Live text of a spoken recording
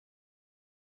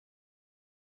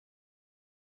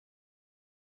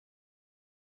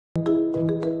The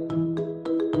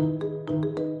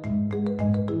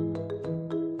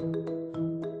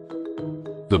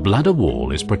bladder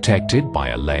wall is protected by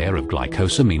a layer of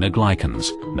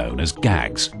glycosaminoglycans, known as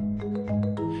GAGs.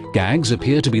 GAGs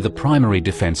appear to be the primary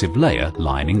defensive layer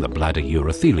lining the bladder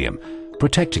urothelium,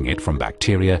 protecting it from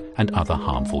bacteria and other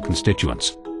harmful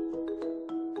constituents.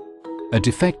 A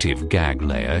defective GAG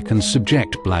layer can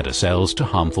subject bladder cells to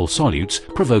harmful solutes,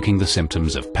 provoking the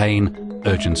symptoms of pain,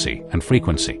 urgency and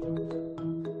frequency.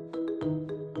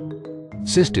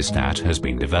 Cystistat has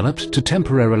been developed to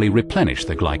temporarily replenish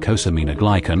the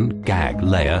glycosaminoglycan GAG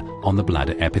layer on the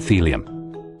bladder epithelium.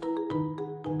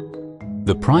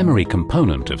 The primary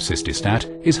component of Cystistat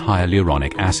is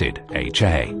hyaluronic acid,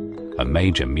 HA, a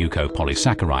major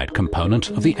mucopolysaccharide component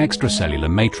of the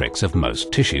extracellular matrix of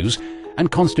most tissues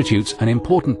and constitutes an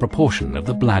important proportion of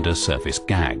the bladder surface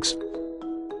GAGs.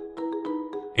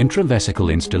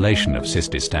 Intravesical instillation of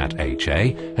Cystistat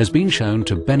HA has been shown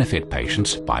to benefit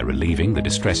patients by relieving the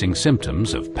distressing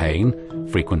symptoms of pain,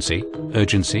 frequency,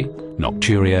 urgency,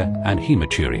 nocturia and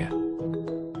hematuria.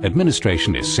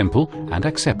 Administration is simple and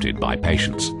accepted by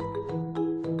patients.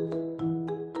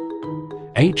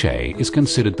 HA is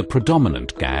considered the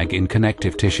predominant GAG in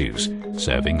connective tissues,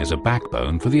 serving as a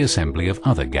backbone for the assembly of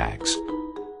other GAGs.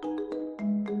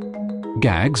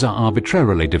 GAGs are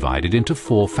arbitrarily divided into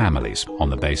 4 families on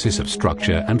the basis of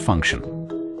structure and function: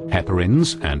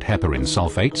 heparins and heparin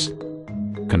sulfates,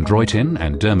 chondroitin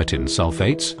and dermatin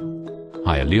sulfates,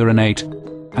 hyaluronate,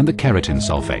 and the keratin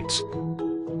sulfates.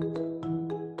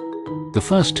 The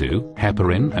first 2,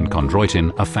 heparin and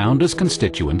chondroitin, are found as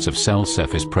constituents of cell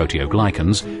surface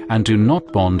proteoglycans and do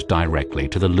not bond directly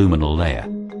to the luminal layer,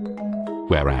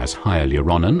 whereas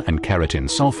hyaluronan and keratin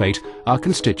sulfate are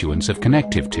constituents of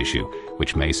connective tissue,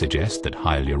 which may suggest that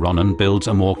hyaluronan builds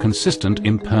a more consistent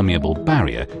impermeable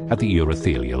barrier at the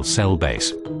urothelial cell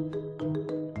base.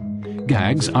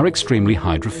 GAGs are extremely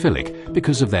hydrophilic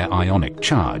because of their ionic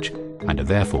charge and are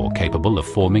therefore capable of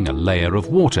forming a layer of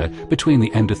water between the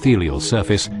endothelial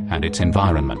surface and its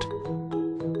environment.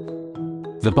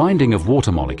 The binding of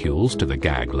water molecules to the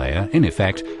GAG layer, in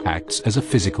effect, acts as a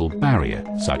physical barrier,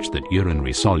 such that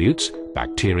urinary solutes,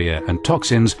 bacteria and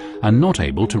toxins are not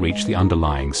able to reach the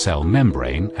underlying cell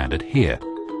membrane and adhere.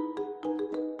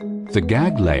 The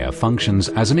GAG layer functions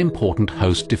as an important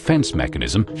host defense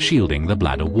mechanism shielding the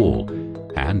bladder wall,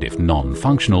 and if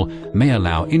non-functional, may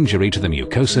allow injury to the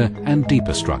mucosa and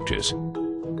deeper structures.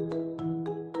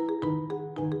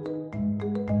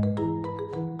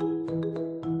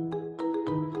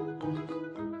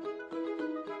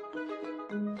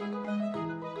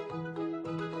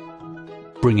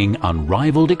 Bringing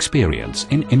unrivaled experience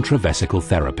in intravesical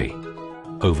therapy.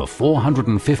 Over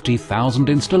 450,000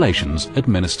 installations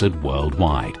administered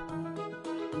worldwide.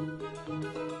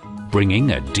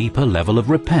 Bringing a deeper level of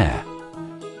repair.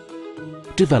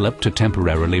 Developed to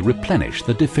temporarily replenish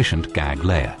the deficient GAG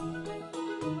layer.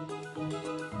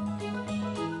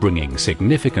 Bringing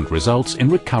significant results in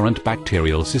recurrent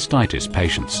bacterial cystitis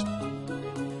patients.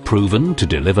 Proven to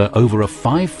deliver over a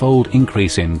 5-fold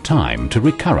increase in time to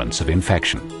recurrence of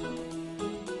infection.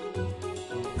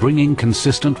 Bringing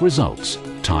consistent results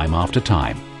time after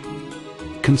time.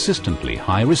 Consistently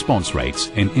high response rates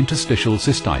in interstitial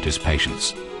cystitis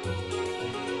patients.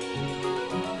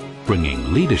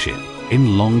 Bringing leadership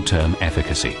in long-term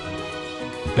efficacy.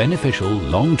 Beneficial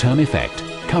long-term effect,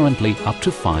 currently up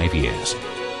to 5 years.